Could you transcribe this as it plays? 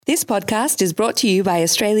This podcast is brought to you by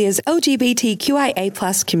Australia's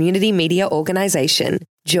LGBTQIA+ community media organisation,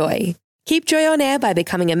 Joy. Keep Joy on air by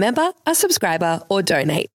becoming a member, a subscriber, or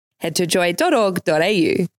donate. Head to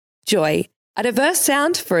joy.org.au. Joy, a diverse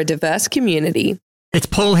sound for a diverse community. It's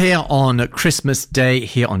Paul here on Christmas Day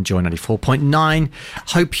here on Joy 94.9.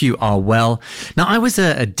 Hope you are well. Now, I was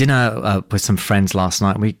at dinner with some friends last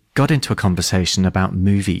night. We got into a conversation about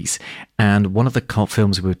movies, and one of the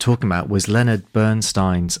films we were talking about was Leonard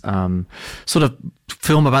Bernstein's sort of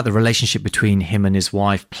film about the relationship between him and his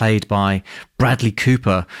wife, played by Bradley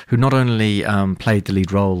Cooper, who not only played the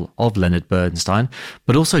lead role of Leonard Bernstein,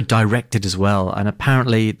 but also directed as well. And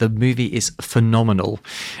apparently the movie is phenomenal.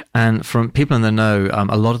 And from people in the know,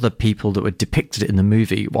 a lot of the people that were depicted in the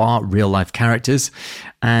movie are real life characters,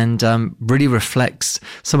 and really reflects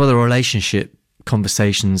some of the relationship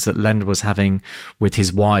conversations that Leonard was having with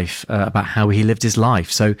his wife about how he lived his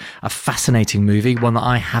life. So a fascinating movie, one that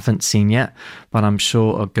I haven't seen yet, but I'm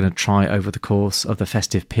sure I'm going to try over the course of the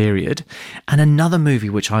festive period. And another movie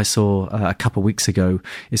which I saw a couple of weeks ago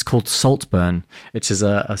is called Saltburn, which is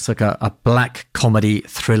a black comedy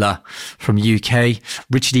thriller from UK.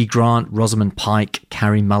 Richard E. Grant, Rosamund Pike,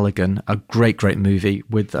 Carey Mulligan, a great movie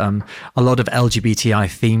with a lot of LGBTI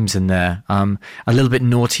themes in there. A little bit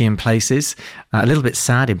naughty in places, a little bit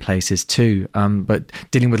sad in places too, but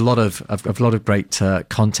dealing with a lot of great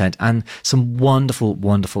content and some wonderful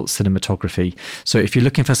cinematography. So if you're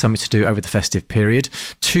looking for something to do over the festive period,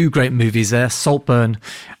 two great movies there, Saltburn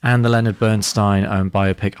and the Leonard Bernstein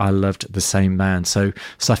biopic, I Loved the Same Man. So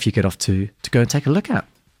stuff you get off to go and take a look at.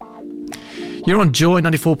 You're on Joy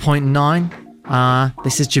 94.9.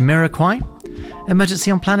 This is Jamiroquai,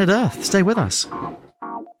 Emergency on Planet Earth. Stay with us.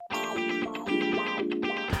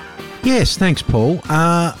 Yes, thanks, Paul.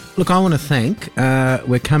 Look, I want to thank,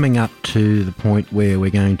 we're coming up to the point where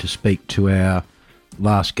we're going to speak to our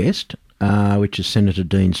last guest, which is Senator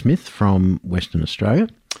Dean Smith from Western Australia.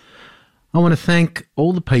 I want to thank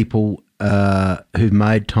all the people who've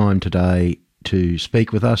made time today to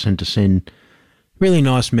speak with us and to send really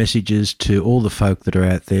nice messages to all the folk that are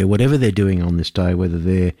out there, whatever they're doing on this day, whether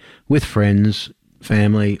they're with friends,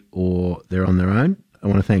 family, or they're on their own. I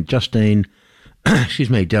want to thank Justine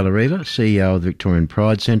Della Riva, CEO of the Victorian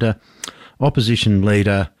Pride Centre, Opposition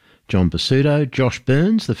Leader John Basuto, Josh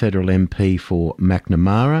Burns, the Federal MP for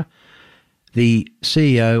Macnamara, the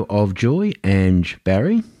CEO of Joy, Ange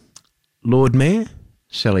Barry, Lord Mayor,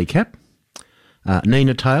 Sally Capp,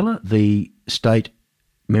 Nina Taylor, the State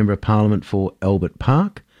Member of Parliament for Albert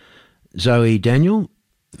Park, Zoe Daniel,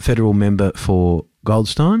 Federal Member for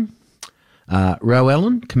Goldstein, Ro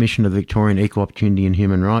Allen, Commissioner of the Victorian Equal Opportunity and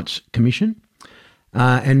Human Rights Commission,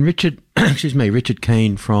 and Richard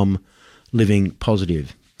Keane from Living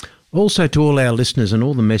Positive. Also to all our listeners and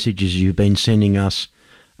all the messages you've been sending us,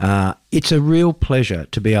 it's a real pleasure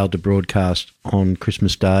to be able to broadcast on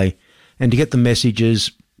Christmas Day and to get the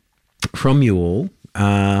messages from you all.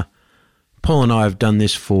 Paul and I have done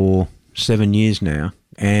this for 7 years now,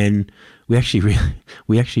 and we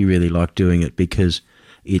actually really like doing it because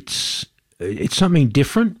it's something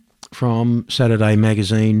different from Saturday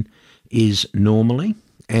Magazine is normally,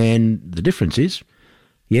 and the difference is,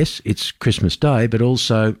 yes, it's Christmas Day, but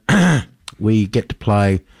also we get to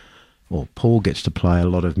play, or Paul gets to play a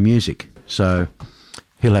lot of music, so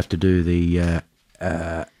he'll have to do the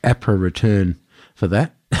APRA return for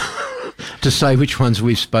that to say which ones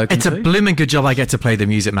we've spoken to. It's a blooming good job I get to play the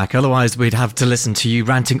music, Mac. Otherwise, we'd have to listen to you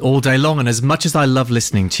ranting all day long. And as much as I love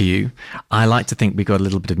listening to you, I like to think we got a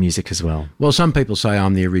little bit of music as well. Well, some people say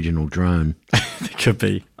I'm the original drone. It could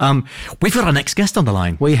be. We've got our next guest on the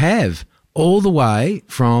line. We have, all the way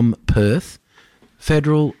from Perth,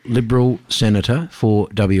 Federal Liberal Senator for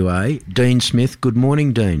WA, Dean Smith. Good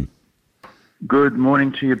morning, Dean. Good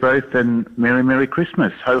morning to you both, and Merry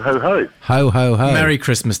Christmas. Ho, ho, ho. Ho, ho, ho. Merry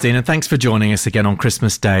Christmas, Dean, and thanks for joining us again on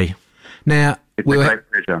Christmas Day. Now, It's a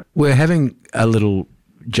great pleasure. We're having a little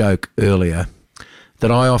joke earlier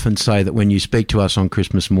that I often say that when you speak to us on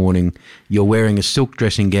Christmas morning, you're wearing a silk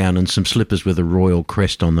dressing gown and some slippers with a royal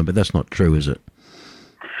crest on them, but that's not true, is it?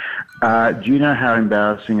 Do you know how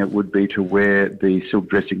embarrassing it would be to wear the silk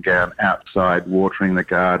dressing gown outside, watering the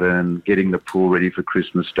garden, getting the pool ready for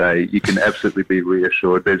Christmas Day? You can absolutely be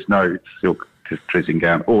reassured there's no silk dressing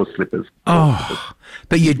gown or slippers. Oh,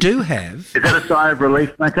 but you do have. Is that a sigh of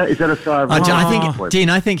relief, Macca? Is that a sigh of relief? I think, Dean,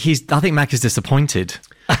 I think Mac is disappointed.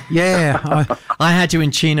 Yeah. I had you in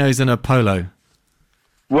chinos and a polo.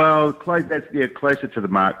 Well, closer to the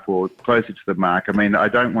mark, Ford. Closer to the mark. I mean, I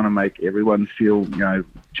don't want to make everyone feel,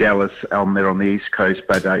 jealous. They're on the East Coast,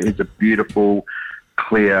 but it's a beautiful,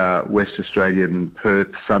 clear West Australian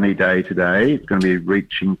Perth sunny day today. It's going to be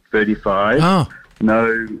reaching 35. Oh.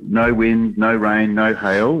 No wind, no rain, no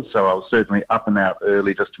hail. So I was certainly up and out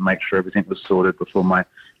early just to make sure everything was sorted before my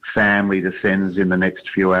family descends in the next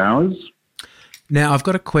few hours. Now, I've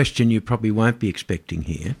got a question you probably won't be expecting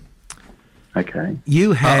here. Okay.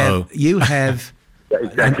 You have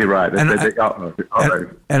Exactly right.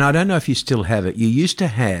 And I don't know if you still have it. You used to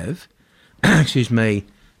have, excuse me,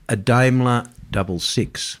 a Daimler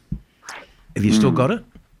 66. Have you still got it?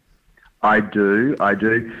 I do.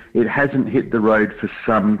 It hasn't hit the road for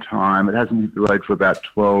some time. It hasn't hit the road for about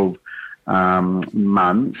 12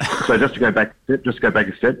 months. So just to go back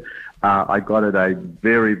a step, I got it a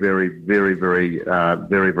very, very, very, very,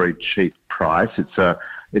 very, very cheap price.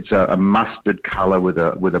 It's a mustard colour with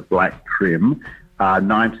a black trim.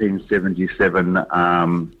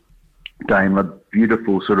 1977 Daimler,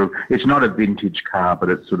 beautiful sort of. It's not a vintage car,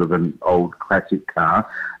 but it's sort of an old classic car.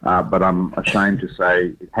 But I'm ashamed to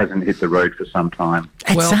say it hasn't hit the road for some time.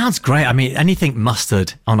 It sounds great. I mean, anything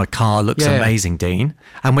mustard on a car looks amazing, Dean.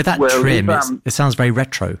 And with that trim, it sounds very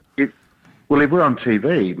retro. If we're on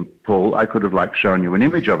TV, Paul, I could have shown you an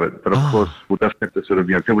image of it, but of course we'll just have to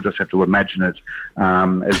people just have to imagine it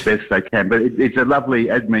as best they can. But it's a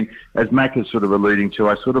lovely, as Mac is sort of alluding to,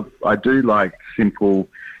 I do like simple,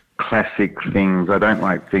 classic things. I don't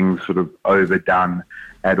like things sort of overdone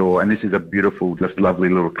at all. And this is a beautiful, just lovely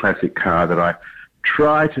little classic car that I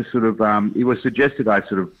try to sort of, it was suggested I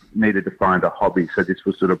sort of needed to find a hobby, so this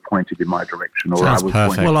was sort of pointed in my direction. Sounds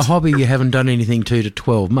perfect. Well, a hobby you haven't done anything to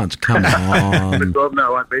 12 months. Come on. Well,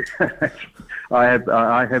 no,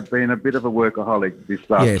 I have been a bit of a workaholic this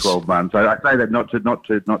last 12 months. I say that not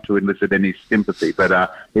to elicit any sympathy,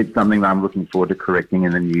 but it's something that I'm looking forward to correcting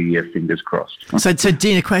in the new year. Fingers crossed. So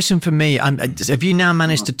Dean, a question for me: have you now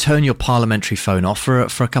managed to turn your parliamentary phone off for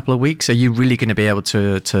a couple of weeks? Are you really going to be able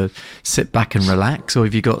to sit back and relax, or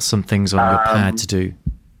have you got some things on your pad to do?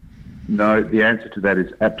 No, the answer to that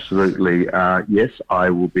is absolutely yes. I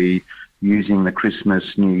will be using the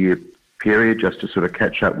Christmas, New Year period just to sort of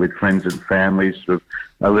catch up with friends and family, sort of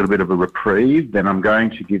a little bit of a reprieve. Then I'm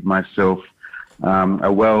going to give myself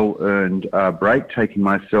a well-earned break, taking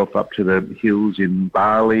myself up to the hills in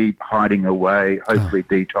Bali, hiding away, hopefully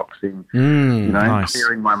detoxing, nice.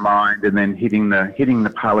 clearing my mind, and then hitting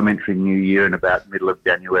the parliamentary New Year in about middle of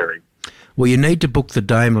January. Well, you need to book the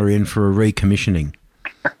Daimler in for a recommissioning.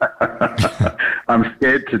 I'm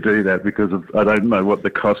scared to do that because I don't know what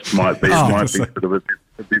the cost might be. It might be sort of a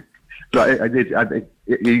bit. So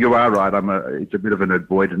you are right. It's a bit of an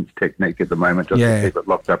avoidance technique at the moment, just to keep it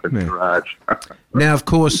locked up in the garage. Now, of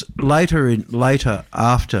course, later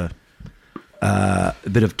after a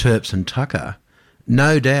bit of Terps and Tucker,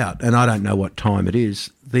 no doubt, and I don't know what time it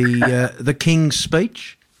is, the King's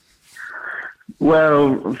speech.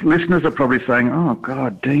 Well, listeners are probably saying, "Oh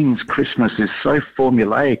God, Dean's Christmas is so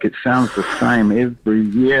formulaic. It sounds the same every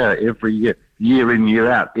year, year in, year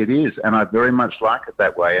out." It is, and I very much like it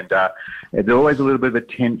that way. And there's always a little bit of a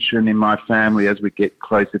tension in my family as we get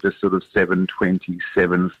closer to sort of 7:20,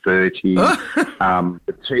 7:30.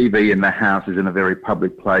 The TV in the house is in a very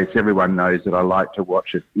public place. Everyone knows that I like to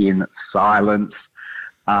watch it in silence.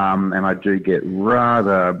 And I do get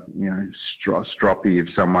rather, stroppy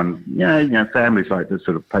if someone, families like to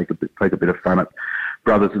sort of take a bit of fun at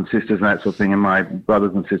brothers and sisters and that sort of thing. And my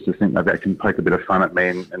brothers and sisters think they can poke a bit of fun at me.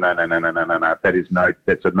 And no.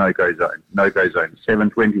 That's a no-go zone. No-go zone.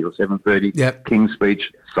 7:20 or 7:30. Yep. King's speech,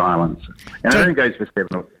 silence. And it only goes for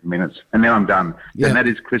 7 or 10 minutes. And then I'm done. Yep. And that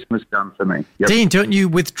is Christmas done for me. Yep. Dean, don't you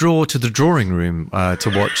withdraw to the drawing room to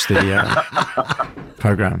watch the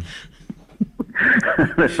programme?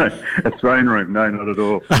 A throne room? No, not at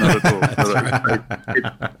all.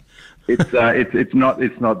 It's not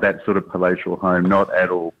that sort of palatial home. Not at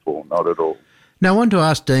all, Paul. Not at all. Now, I want to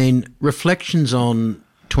ask Dean reflections on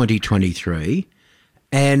 2023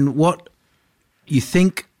 and what you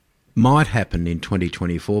think might happen in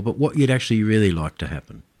 2024, but what you'd actually really like to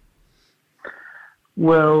happen.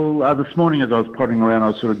 Well, this morning as I was pottering around, I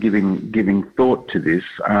was sort of giving thought to this.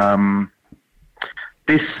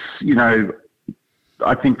 This,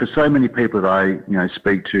 I think for so many people that I,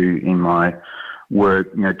 speak to in my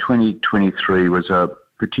work, 2023 was a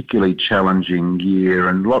particularly challenging year,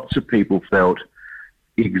 and lots of people felt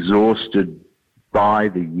exhausted by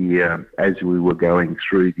the year as we were going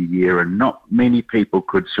through the year, and not many people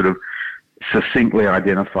could sort of succinctly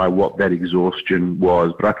identify what that exhaustion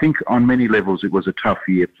was. But I think on many levels it was a tough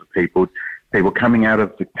year for people. People coming out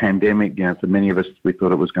of the pandemic, for many of us, we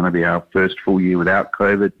thought it was going to be our first full year without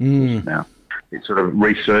COVID. Now it sort of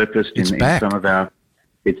resurfaced in some of our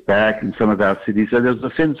it's back in some of our cities. So there's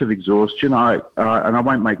a sense of exhaustion. And I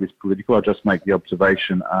won't make this political. I'll just make the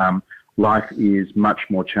observation. Life is much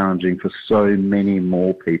more challenging for so many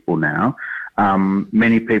more people now.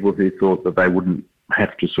 Many people who thought that they wouldn't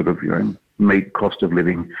have to sort of, meet cost of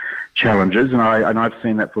living challenges. And I've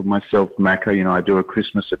seen that for myself, Macca. I do a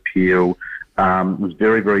Christmas appeal. Was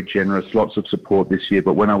very, very generous, lots of support this year.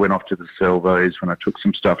 But when I went off to the Salvos, when I took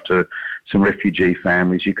some stuff to some refugee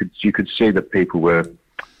families, you could see that people were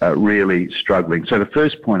really struggling. So the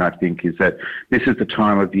first point, I think, is that this is the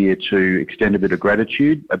time of year to extend a bit of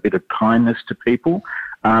gratitude, a bit of kindness to people.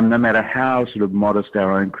 No matter how sort of modest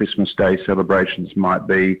our own Christmas Day celebrations might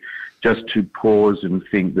be, just to pause and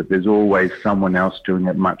think that there's always someone else doing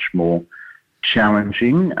it much more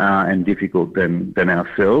challenging and difficult than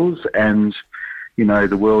ourselves. And,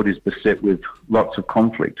 the world is beset with lots of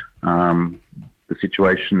conflict. The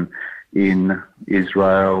situation in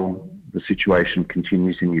Israel, the situation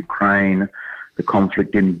continues in Ukraine, the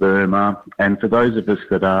conflict in Burma. And for those of us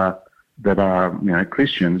that are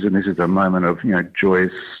Christians, and this is a moment of,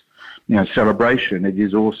 joyous, celebration, it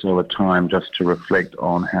is also a time just to reflect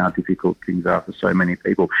on how difficult things are for so many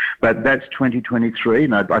people. But that's 2023,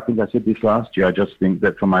 and I think I said this last year. I just think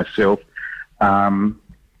that for myself,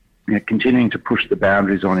 continuing to push the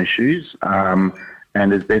boundaries on issues, and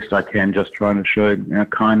as best I can, just trying to show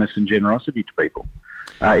kindness and generosity to people.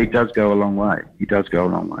 It does go a long way. It does go a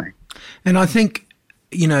long way. And I think,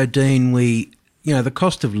 Dean, the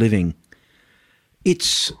cost of living,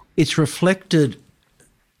 it's reflected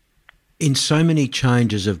in so many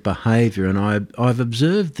changes of behaviour, and I've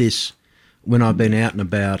observed this when I've been out and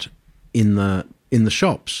about in the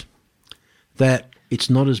shops, that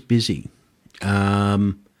it's not as busy,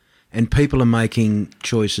 and people are making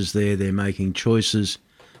choices there. They're making choices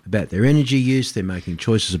about their energy use. They're making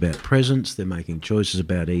choices about presents. They're making choices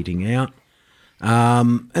about eating out,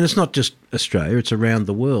 and it's not just Australia; it's around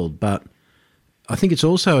the world. But I think it's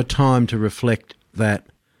also a time to reflect that,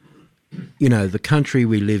 the country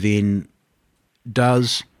we live in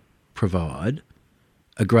does provide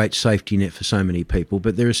a great safety net for so many people,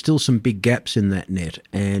 but there are still some big gaps in that net.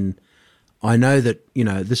 And I know that,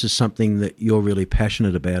 this is something that you're really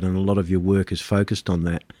passionate about, and a lot of your work is focused on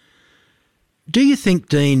that. Do you think,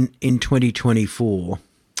 Dean, in 2024,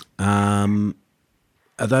 are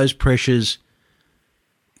those pressures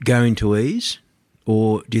going to ease,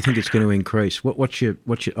 or do you think it's going to increase? I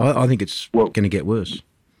think it's going to get worse.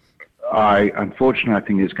 Unfortunately, I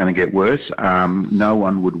think it's going to get worse. No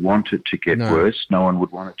one would want it to get worse. No one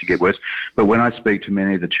would want it to get worse. But when I speak to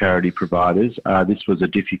many of the charity providers, this was a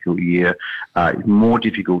difficult year, more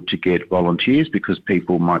difficult to get volunteers because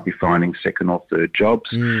people might be finding second or third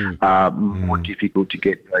jobs, more difficult to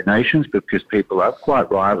get donations because people are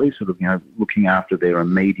quite rightly sort of, looking after their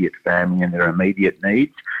immediate family and their immediate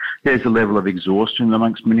needs. There's a level of exhaustion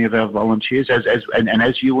amongst many of our volunteers, and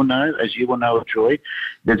as you will know, Joy,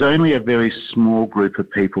 there's only a very small group of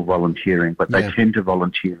people volunteering, but they tend to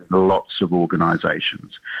volunteer in lots of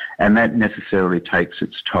organisations, and that necessarily takes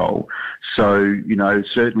its toll. So,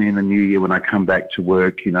 certainly in the new year when I come back to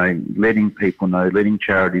work, letting people know, letting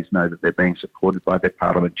charities know that they're being supported by their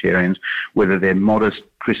parliamentarians, whether they're modest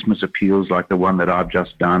Christmas appeals like the one that I've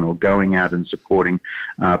just done, or going out and supporting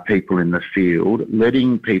people in the field,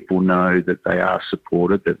 letting people know that they are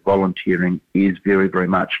supported, that volunteering is very, very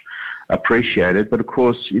much appreciated. But of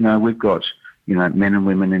course, we've got, men and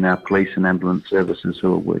women in our police and ambulance services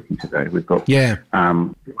who are working today. We've got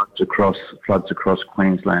floods across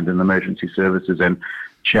Queensland and emergency services, and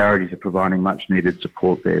charities are providing much needed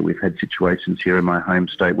support there. We've had situations here in my home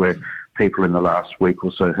state where people in the last week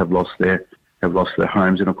or so have lost their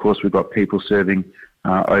homes, and of course we've got people serving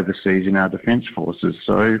overseas in our defence forces.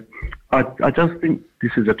 So I just think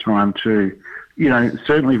this is a time to,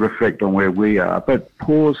 certainly reflect on where we are, but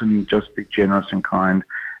pause and just be generous and kind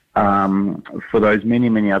for those many,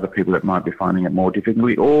 many other people that might be finding it more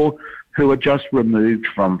difficult, or who are just removed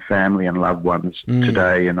from family and loved ones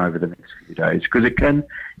today and over the next few days. Because it can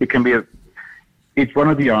be it's one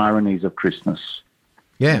of the ironies of Christmas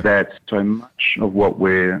that so much of what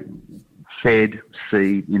we're fed,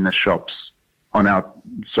 see in the shops, on our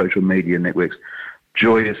social media networks,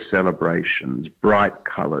 joyous celebrations, bright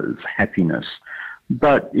colours, happiness.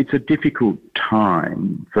 But it's a difficult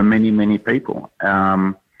time for many, many people.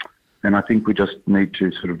 And I think we just need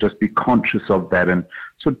to sort of just be conscious of that and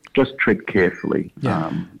sort of just tread carefully.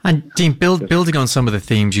 Yeah. And Dean, building on some of the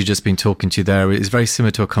themes you've just been talking to there, is very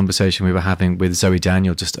similar to a conversation we were having with Zoe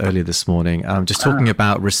Daniel just earlier this morning, just talking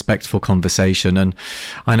about respectful conversation. And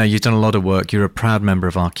I know you've done a lot of work. You're a proud member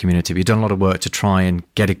of our community. You've done a lot of work to try and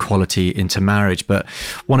get equality into marriage. But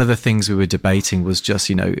one of the things we were debating was just,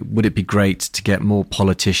 would it be great to get more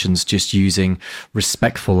politicians just using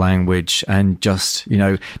respectful language and just,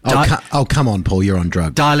 come on, Paul, you're on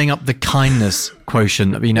drugs. Dialing up the kindness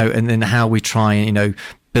quotient, and then how we try and,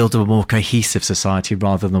 build a more cohesive society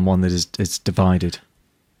rather than one that is divided?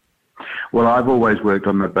 Well, I've always worked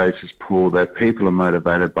on the basis, Paul, that people are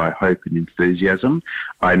motivated by hope and enthusiasm.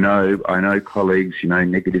 I know colleagues,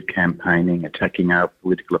 negative campaigning, attacking our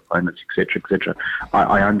political opponents, etc., etc.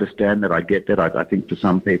 I understand that. I get that. I think for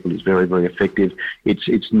some people it's very, very effective.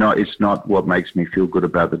 It's not what makes me feel good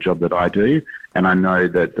about the job that I do. And I know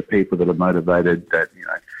that the people that are motivated, that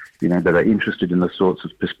that are interested in the sorts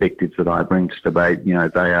of perspectives that I bring to debate, they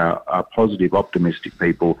are positive, optimistic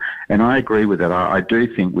people. And I agree with that. I do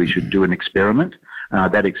think we should do an experiment.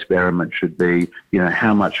 That experiment should be,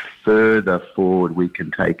 how much further forward we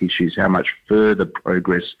can take issues, how much further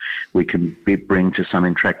progress we can bring to some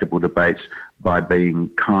intractable debates by being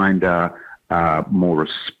kinder, more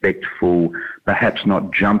respectful, perhaps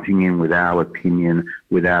not jumping in with our opinion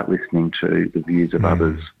without listening to the views of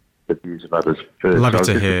others. The views of others first. Love it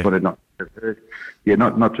to hear. Not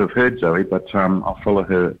to have heard Zoe, but I'll follow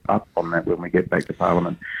her up on that when we get back to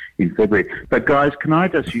Parliament in February. But guys, can I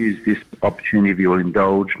just use this opportunity, if you'll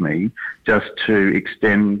indulge me, just to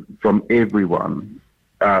extend from everyone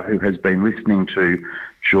who has been listening to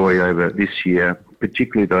Joy over this year,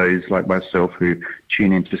 particularly those like myself who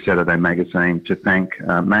tune into Saturday Magazine, to thank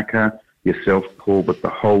Macca, yourself, Paul, but the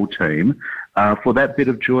whole team, for that bit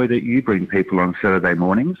of joy that you bring people on Saturday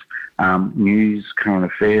mornings. News, current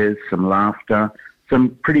affairs, some laughter,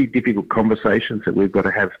 some pretty difficult conversations that we've got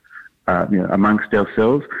to have amongst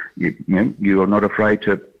ourselves. You are not afraid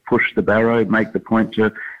to push the barrow, make the point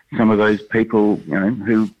to some of those people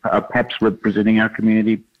who are perhaps representing our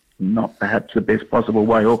community not perhaps the best possible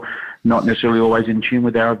way, or not necessarily always in tune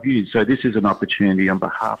with our views. So this is an opportunity on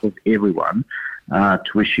behalf of everyone to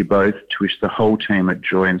wish you both, to wish the whole team at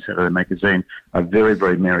Joy and Saturday Magazine a very,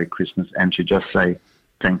 very Merry Christmas, and to just say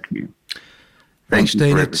thank you. Thanks,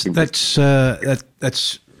 Dean.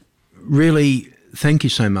 That's really, thank you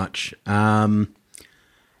so much.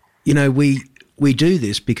 We do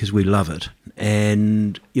this because we love it,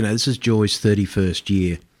 and this is Joy's 31st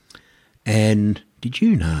year. And did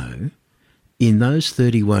you know, in those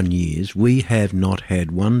 31 years, we have not had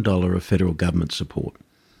 $1 of federal government support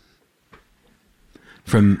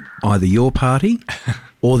from either your party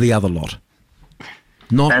or the other lot.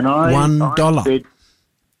 Not $1.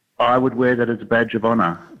 I would wear that as a badge of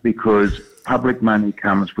honour, because public money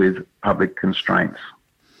comes with public constraints.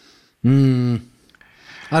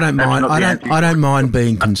 I don't mind. I don't mind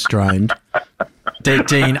being constrained.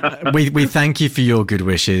 Dean, we thank you for your good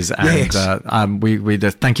wishes, and yes. We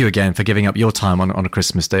thank you again for giving up your time on a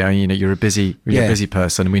Christmas day. You're a busy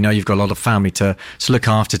person, and we know you've got a lot of family to look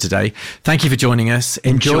after today. Thank you for joining us.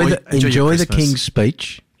 Enjoy the King's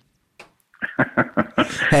speech.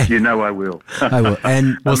 I will. I will,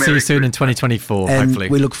 and we'll see you soon in 2024. And hopefully,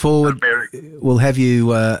 we look forward. We'll have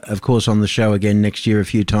you, of course, on the show again next year a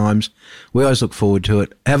few times. We always look forward to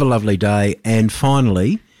it. Have a lovely day, and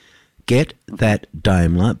finally, get that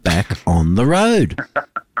Daimler back on the road.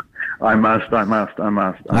 I must.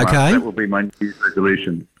 Okay. That will be my New Year's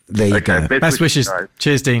resolution. There you go. Best wishes.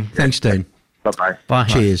 Cheers, Dean. Thanks, Dean. Bye-bye. Bye.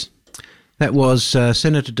 Cheers. That was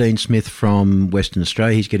Senator Dean Smith from Western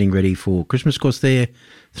Australia. He's getting ready for Christmas. Of course, they're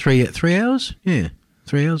 3 hours? Yeah,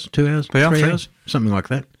 3 hours, 2 hours, 3 hours, something like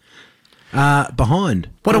that. Behind.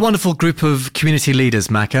 What a wonderful group of community leaders,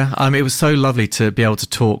 Macca. It was so lovely to be able to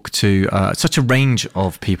talk to such a range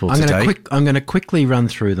of people today. I'm going to quickly run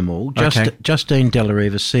through them all. Justine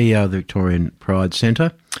Delariva, CEO of the Victorian Pride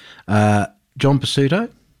Centre. John Pasuto,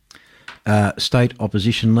 State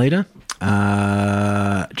Opposition Leader.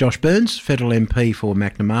 Josh Burns, Federal MP for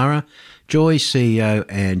Macnamara. Joy, CEO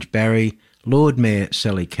Ange Barry. Lord Mayor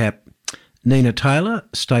Sally Capp. Nina Taylor,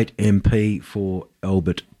 State MP for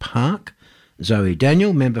Albert Park. Zoe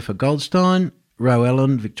Daniel, Member for Goldstein. Ro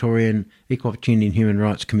Allen, Victorian Equal Opportunity and Human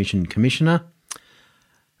Rights Commission Commissioner.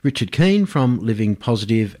 Richard Keane from Living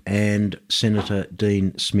Positive, and Senator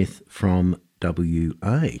Dean Smith from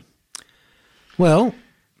WA. Well,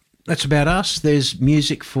 that's about us. There's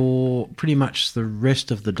music for pretty much the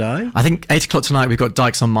rest of the day. I think 8 o'clock tonight, we've got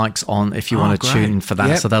Dykes on Mics on if you want to tune in for that.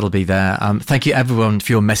 Yep. So that'll be there. Thank you, everyone,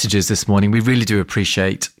 for your messages this morning. We really do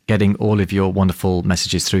appreciate getting all of your wonderful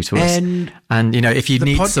messages through to us. And you know, if you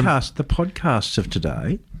need the podcasts of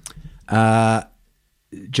today,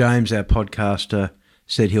 James, our podcaster,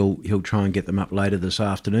 said he'll try and get them up later this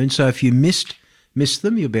afternoon. So if you missed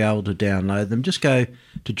them, you'll be able to download them. Just go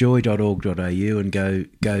to joy.org.au and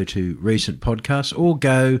go to recent podcasts, or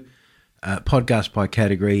go podcast by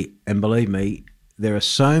category. And believe me, there are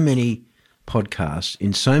so many podcasts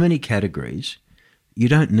in so many categories, you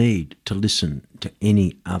don't need to listen to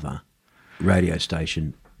any other radio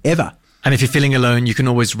station ever. And if you're feeling alone, you can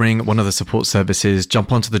always ring one of the support services.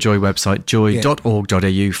 Jump onto the Joy website,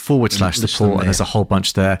 joy.org.au/support, and there's a whole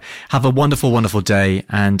bunch there. Have a wonderful, wonderful day.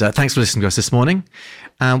 And thanks for listening to us this morning.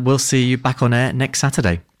 And we'll see you back on air next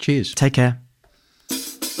Saturday. Cheers. Take care.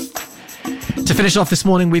 To finish off this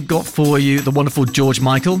morning, we've got for you the wonderful George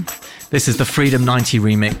Michael. This is the Freedom 90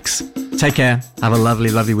 remix. Take care. Have a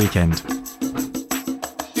lovely, lovely weekend.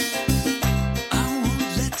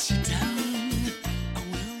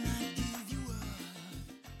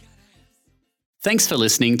 Thanks for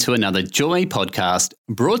listening to another Joy podcast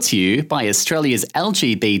brought to you by Australia's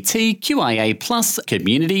LGBTQIA+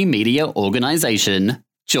 community media organisation,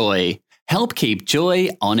 Joy. Help keep Joy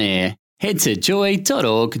on air. Head to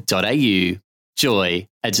joy.org.au. Joy,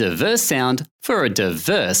 a diverse sound for a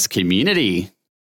diverse community.